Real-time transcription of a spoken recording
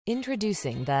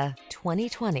Introducing the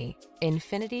 2020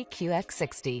 INFINITI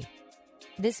QX60.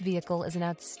 This vehicle is an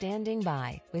outstanding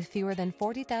buy with fewer than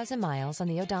 40,000 miles on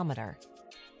the odometer.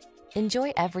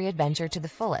 Enjoy every adventure to the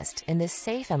fullest in this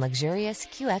safe and luxurious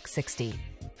QX60.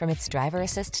 From its driver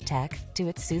assist tech to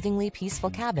its soothingly peaceful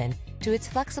cabin to its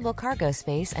flexible cargo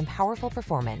space and powerful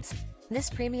performance, this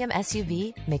premium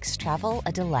SUV makes travel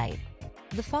a delight.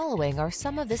 The following are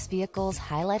some of this vehicle's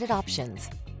highlighted options: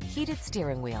 heated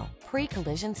steering wheel,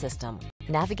 pre-collision system,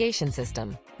 navigation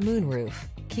system, moonroof,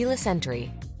 keyless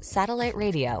entry, satellite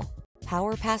radio,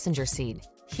 power passenger seat,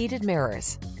 heated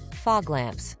mirrors, fog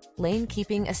lamps, lane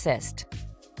keeping assist.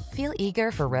 Feel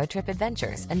eager for road trip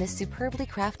adventures in this superbly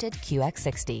crafted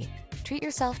QX60. Treat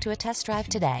yourself to a test drive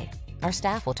today. Our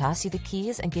staff will toss you the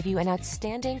keys and give you an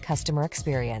outstanding customer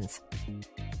experience.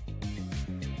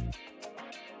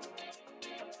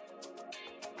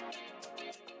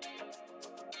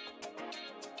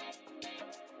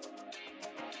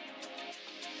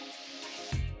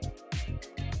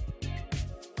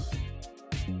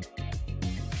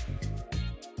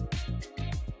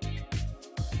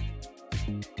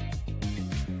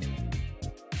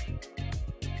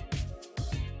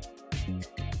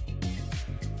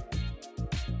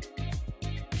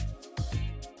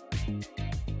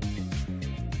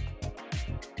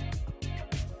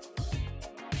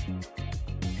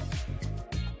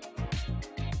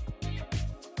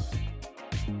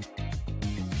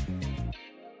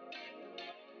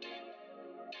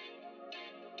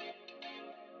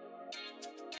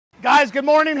 Guys, good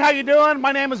morning. How you doing?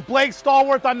 My name is Blake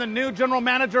Stallworth. I'm the new general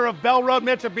manager of Bell Road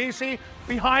Mitsubishi.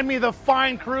 Behind me, the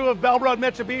fine crew of Bell Road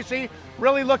Mitsubishi.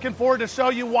 Really looking forward to show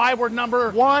you why we're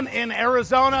 #1 in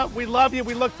Arizona. We love you.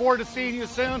 We look forward to seeing you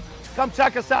soon. Come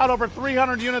check us out. Over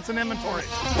 300 units in inventory.